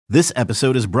This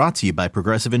episode is brought to you by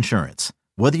Progressive Insurance.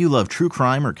 Whether you love true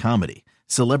crime or comedy,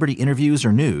 celebrity interviews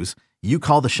or news, you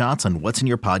call the shots on what's in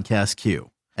your podcast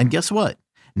queue. And guess what?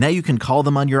 Now you can call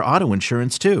them on your auto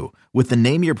insurance too with the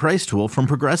Name Your Price tool from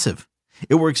Progressive.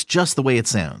 It works just the way it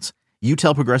sounds. You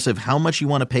tell Progressive how much you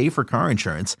want to pay for car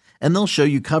insurance, and they'll show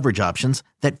you coverage options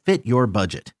that fit your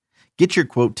budget. Get your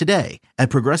quote today at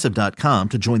Progressive.com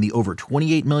to join the over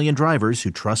 28 million drivers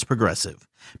who trust Progressive.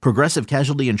 Progressive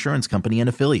Casualty Insurance Company and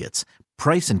Affiliates.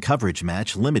 Price and coverage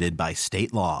match limited by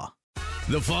state law.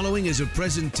 The following is a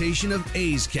presentation of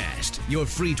A's Cast, your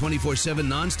free 24/7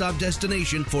 nonstop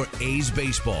destination for A's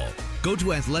baseball. Go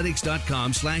to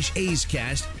athletics.com/A's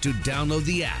Cast to download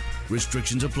the app.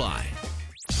 Restrictions apply.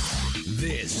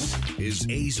 This is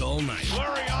A's All Night.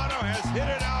 Laureano has hit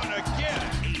it out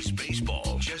again. A's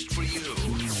baseball, just for you.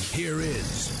 Here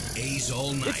is A's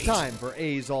All Night. It's time for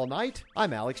A's All Night.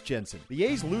 I'm Alex Jensen. The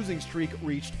A's losing streak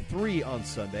reached 3 on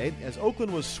Sunday as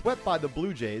Oakland was swept by the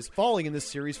Blue Jays, falling in the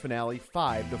series finale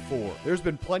 5-4. There's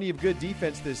been plenty of good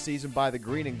defense this season by the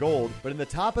green and gold, but in the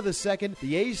top of the second,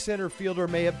 the A's center fielder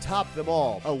may have topped them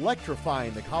all,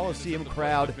 electrifying the Coliseum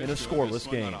crowd in a scoreless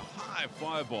game. High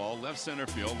fly ball, left center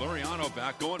field. Laureano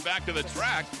back, going back to the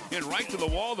track and right to the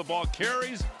wall. The ball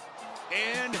carries,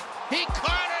 and he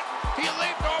caught it. He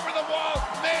leaped over the wall,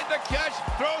 made the catch,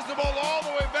 throws the ball all the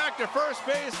way back to first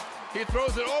base. He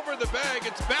throws it over the bag.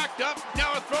 It's backed up.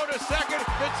 Now a throw to second.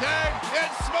 The tag, and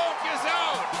Smoke is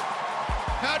out.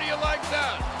 How do you like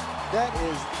that? That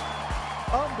is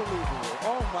unbelievable.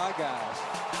 Oh, my gosh.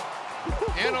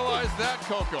 Analyze that,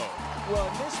 Coco. Well,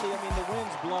 initially, the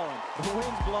wind's blowing. The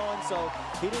wind's blowing, so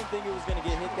he didn't think it was going to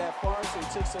get hit that far, so he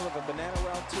took sort of a banana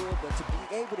route to it. But to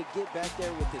be able to get back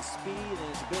there with his speed and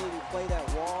his ability to play that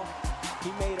wall, he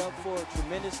made up for it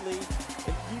tremendously.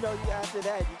 And, after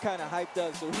that, you kind of hyped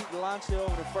up. So he launched it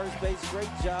over to first base. Great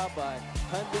job by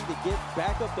Hundley to get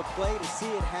back up the play to see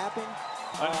it happen.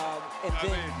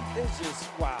 It's just,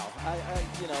 wow.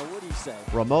 What do you say?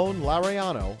 Ramon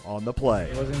Laureano on the play.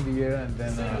 It was in the air, and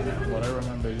then what I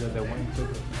remember is that the wind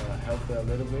helped a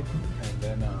little bit, and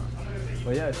then,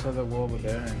 I saw the wall over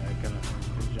there, and I kind of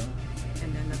just jumped.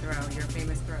 And then the throw, your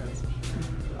famous throws.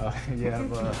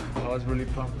 But I was really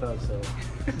pumped up, so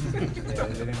I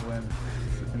didn't win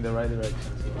in the right direction.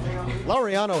 So.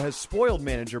 Laureano has spoiled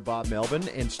manager Bob Melvin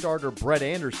and starter Brett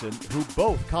Anderson, who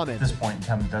both commented. At this point in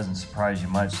time, it doesn't surprise you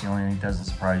much. The only thing that doesn't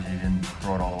surprise you, he didn't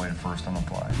throw it all the way to first on the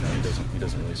fly. No, he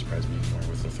doesn't really surprise me anymore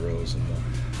with the throws and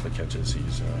the catches.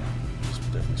 He's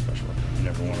definitely special. You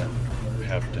never want to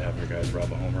have your guys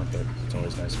rob a homer, but it's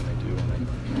always nice when they do. And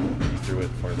he threw it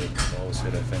before the ball was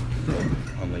hit, I think. But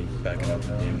Hundley backing up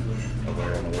and being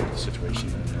aware and alert of the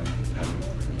situation and having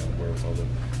wherewithal to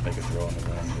make a throw on the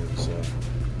run.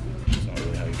 It's not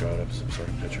really how you draw it up as a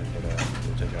starting pitcher, but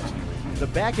we'll take out anyway. The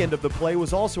back end of the play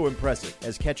was also impressive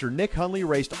as catcher Nick Hundley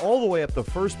raced all the way up the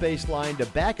first base line to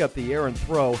back up the errant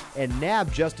throw and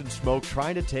nab Justin Smoke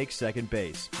trying to take second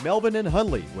base. Melvin and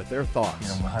Hundley with their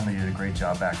thoughts. Hundley did a great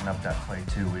job backing up that play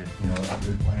too. We're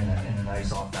playing in a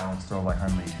nice off-balance throw like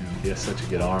Hundley too. He has such a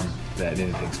good arm that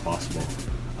anything's possible.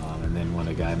 And then when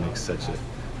a guy makes such an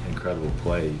incredible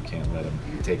play, you can't let him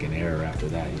take an error after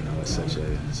that. It's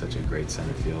such a great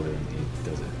center fielder, and he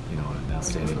does an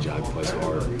outstanding job, plays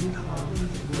hard,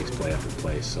 makes play after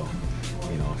play. So,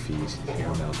 if he's here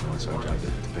now, it's our job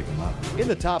to pick him up. In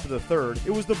the top of the third,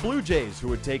 it was the Blue Jays who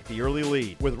would take the early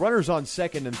lead. With runners on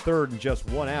second and third and just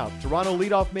one out, Toronto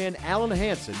leadoff man Alan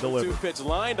Hansen delivered. 2-pitch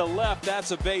line to left,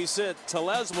 that's a base hit.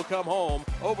 Tellez will come home.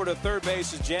 Over to third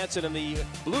base is Jansen, and the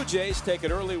Blue Jays take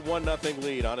an early 1-0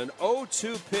 lead. On an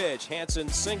 0-2 pitch, Hansen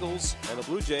singles, and the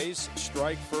Blue Jays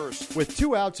strike first. With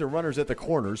 2 outs and runners at the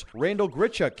corners, Randall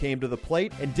Grichuk came to the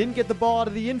plate and didn't get the ball out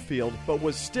of the infield, but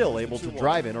was still able to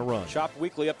drive in a run. Chopped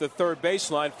weakly up the third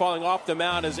baseline. Falling off the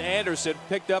mound is Anderson,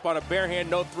 picked up on a barehand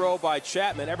no throw by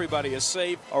Chapman. Everybody is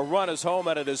safe. A run is home,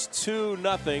 and it is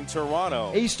 2-0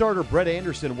 Toronto. A's starter Brett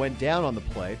Anderson went down on the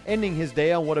play, ending his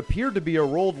day on what appeared to be a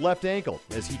rolled left ankle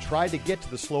as he tried to get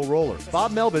to the slow roller.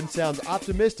 Bob Melvin sounds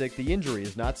optimistic the injury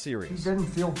is not serious. He didn't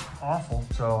feel awful,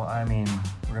 so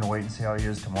we're going to wait and see how he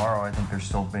is tomorrow. I think there's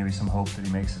still maybe some hope that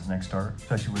he makes his next start,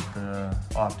 especially with the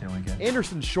off day weekend.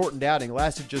 Anderson's shortened outing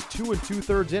lasted just 2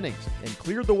 2/3 innings and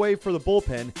cleared the way for the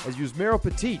bullpen as Yusmeiro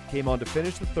Petit came on to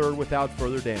finish the third without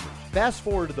further damage. Fast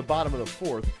forward to the bottom of the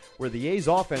fourth, where the A's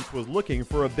offense was looking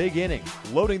for a big inning,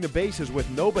 loading the bases with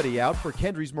nobody out for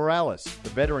Kendrys Morales. The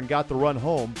veteran got the run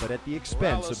home, but at the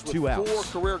expense Morales of 2 outs.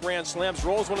 4 career grand slams,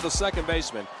 rolls one of the second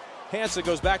basemen. Hansen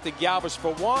goes back to Galvis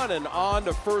for 1 and on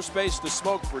to first base to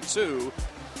Smoke for 2.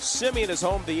 Simeon is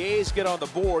home. The A's get on the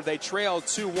board. They trail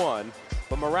 2-1.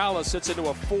 but Morales hits into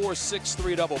a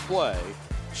 4-6-3 double play.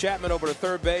 Chapman over to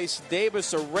third base.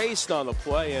 Davis erased on the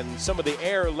play, and some of the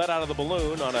air let out of the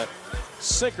balloon on a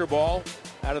sinker ball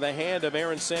out of the hand of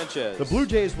Aaron Sanchez. The Blue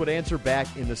Jays would answer back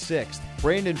in the sixth.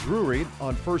 Brandon Drury,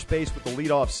 on first base with the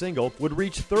leadoff single, would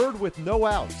reach third with no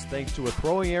outs thanks to a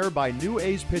throwing error by new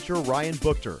A's pitcher Ryan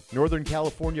Buchter. Northern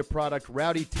California product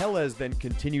Rowdy Tellez then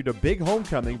continued a big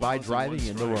homecoming by driving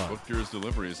in the run. Buchter's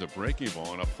delivery is a breaking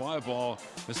ball and a fly ball.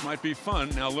 This might be fun.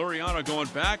 Now Luriano going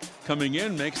back, coming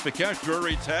in, makes the catch.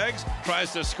 Drury tags,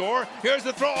 tries to score. Here's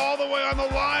the throw all the way on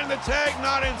the line. The tag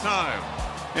not in time.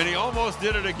 And he almost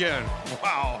did it again.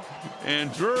 Wow.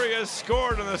 And Drury has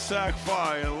scored on the sac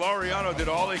fly, and Laureano did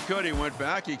all he could. He went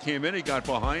back, he came in, he got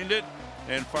behind it,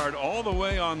 and fired all the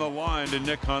way on the line to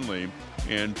Nick Hundley.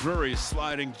 And Drury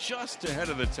sliding just ahead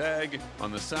of the tag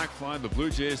on the sac fly. The Blue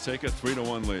Jays take a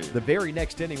 3-1 lead. The very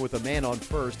next inning with a man on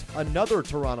first, another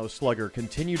Toronto slugger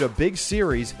continued a big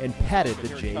series and patted the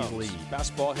Jays' lead.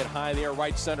 Fastball hit high in the air,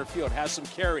 right center field, has some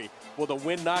carry. Will the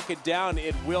wind knock it down?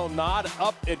 It will not.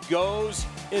 Up it goes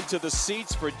into the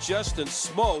seats for Justin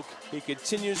Smoke. He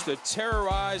continues to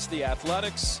terrorize the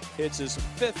Athletics. It's his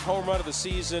fifth home run of the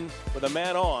season with a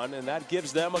man on, and that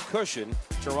gives them a cushion.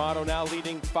 Toronto now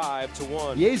leading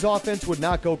 5-1. The A's offense would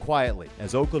not go quietly,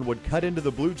 as Oakland would cut into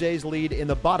the Blue Jays' lead in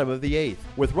the bottom of the eighth.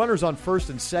 With runners on first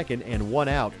and second and one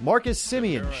out, Marcus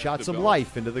Semien shot some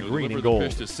life into the green and gold. The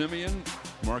pitch to Semien.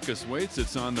 Marcus waits.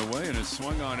 It's on the way, and it's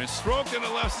swung on. It's stroked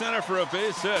into left center for a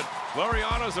base hit.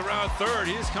 Laureano's around third.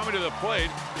 He's coming to the plate,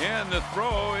 and the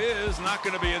throw is not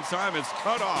going to be in time. It's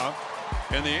cut off.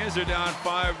 And the A's are down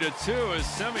 5-2 as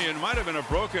Semien might have been a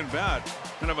broken bat.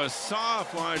 Kind of a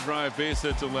soft line drive base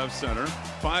hit to left center.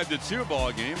 5-2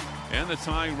 ball game, and the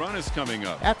tying run is coming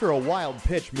up. After a wild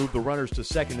pitch moved the runners to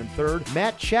second and third,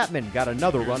 Matt Chapman got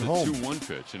another run home. Here's a 2-1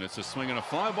 pitch, and it's a swing and a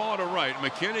fly ball to right.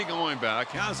 McKinney going back,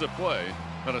 has a play,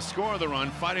 but a score of the run,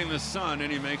 fighting the sun,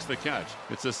 and he makes the catch.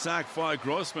 It's a sac fly.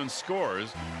 Grossman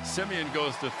scores. Semien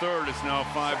goes to third. It's now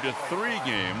 5-3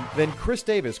 game. Then Chris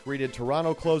Davis greeted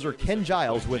Toronto closer Ken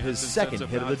Giles with his second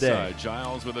hit of the day.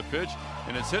 Giles with a pitch,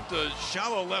 and it's hit to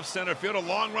shallow left center field. A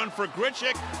long run for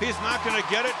Grichuk. He's not going to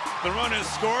get it. The run is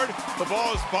scored. The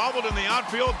ball is bobbled in the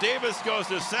outfield. Davis goes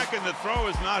to second. The throw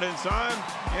is not in time,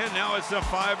 and now it's a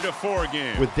 5-4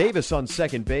 game. With Davis on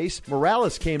second base,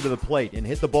 Morales came to the plate and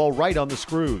hit the ball right on the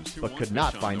screws, but could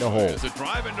not find a hole. It's a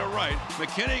drive into right.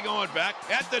 McKinney going back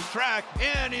at the track,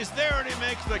 and he's there, and he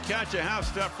makes the catch a half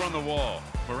step from the wall.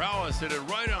 Morales hit it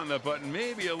right on the button,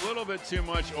 maybe a little bit too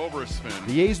much overspin.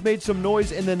 The A's made some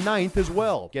noise in the ninth as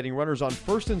well, getting runners on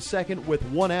first and second with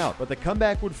one out, but the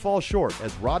comeback would fall short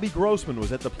as Robbie Grossman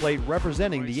was at the plate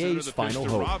representing the A's' final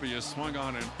hope. Robbie is swung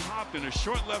on and popped in a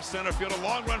short left center field. A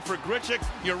long run for Grichuk.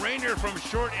 Urania from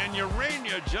short, and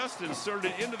Urania just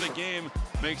inserted into the game.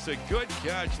 Makes a good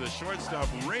catch. The shortstop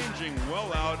ranging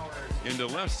well out into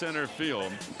left center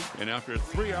field. And after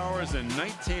 3 hours and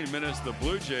 19 minutes, the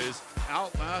Blue Jays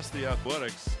outlast the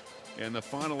Athletics, and the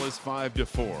final is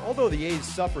 5-4. Although the A's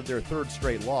suffered their third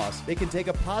straight loss, they can take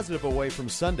a positive away from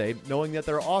Sunday, knowing that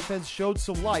their offense showed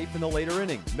some life in the later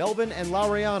innings. Melvin and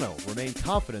Laureano remain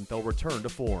confident they'll return to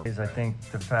form. I think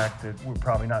the fact that we're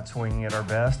probably not swinging at our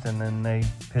best, and then they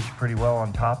pitch pretty well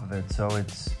on top of it. So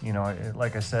it's,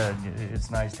 like I said, it's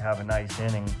nice to have a nice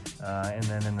inning, and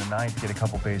then in the ninth get a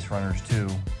couple base runners too,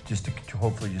 just to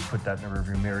hopefully just put that in the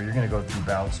rearview mirror. You're going to go through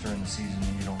bouts during the season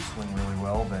and you don't swing really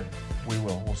well, but we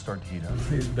will. We'll start to heat up.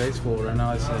 It's baseball right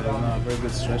now. It's not a very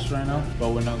good stretch right now, but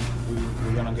we're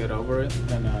gonna get over it,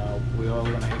 and we're all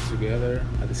gonna hit together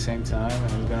at the same time,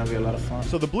 and it's gonna be a lot of fun.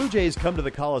 So the Blue Jays come to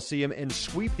the Coliseum and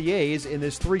sweep the A's in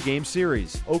this 3-game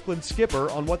series. Oakland skipper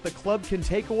on what the club can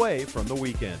take away from the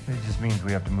weekend. It just means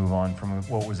we have to move on from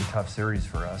what was a tough series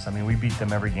for us. I mean, we beat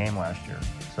them every game last year,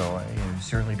 so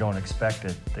certainly don't expect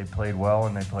it. They played well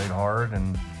and they played hard,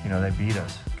 and they beat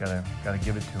us. Gotta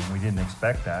give it to them. We didn't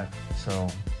expect that, so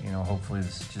hopefully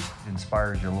this just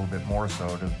inspires you a little bit more so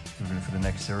to, even for the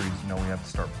next series, we have to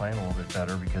start playing a little bit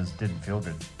better because it didn't feel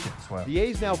good getting swept. The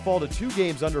A's now fall to 2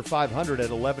 games under 500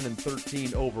 at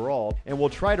 11-13 overall, and will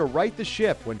try to right the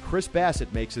ship when Chris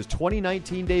Bassett makes his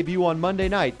 2019 debut on Monday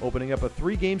night, opening up a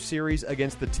 3-game series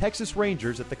against the Texas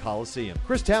Rangers at the Coliseum.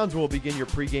 Chris Townsend will begin your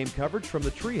pregame coverage from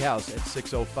the Treehouse at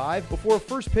 6:05 before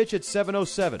first pitch at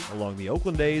 7:07 along the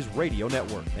Oakland A's radio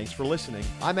network. Thanks for listening.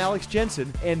 I'm Alex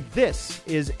Jensen, and this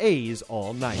is A's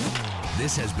All Night.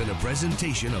 This has been a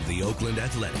presentation of the Oakland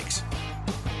Athletics.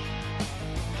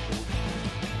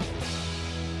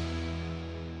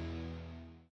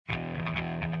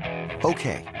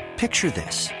 Okay, picture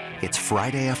this. It's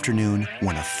Friday afternoon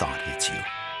when a thought hits you.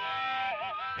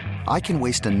 I can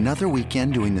waste another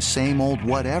weekend doing the same old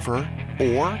whatever,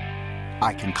 or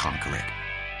I can conquer it.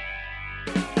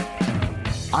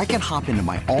 I can hop into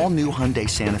my all-new Hyundai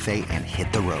Santa Fe and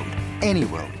hit the road. Any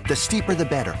road. The steeper, the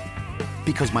better.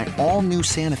 Because my all-new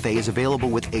Santa Fe is available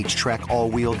with H-Track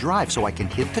all-wheel drive, so I can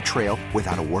hit the trail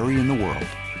without a worry in the world.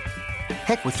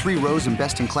 Heck, with 3 rows and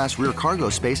best-in-class rear cargo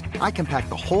space, I can pack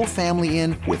the whole family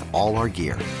in with all our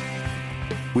gear.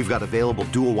 We've got available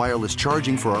dual wireless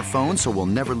charging for our phones, so we'll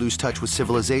never lose touch with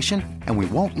civilization, and we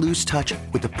won't lose touch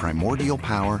with the primordial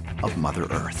power of Mother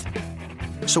Earth.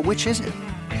 So which is it?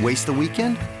 Waste the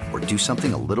weekend or do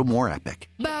something a little more epic?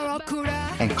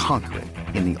 And conquer it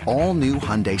in the all-new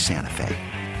Hyundai Santa Fe.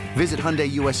 Visit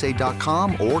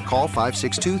HyundaiUSA.com or call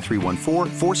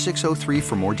 562-314-4603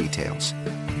 for more details.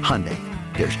 Hyundai,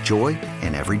 there's joy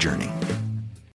in every journey.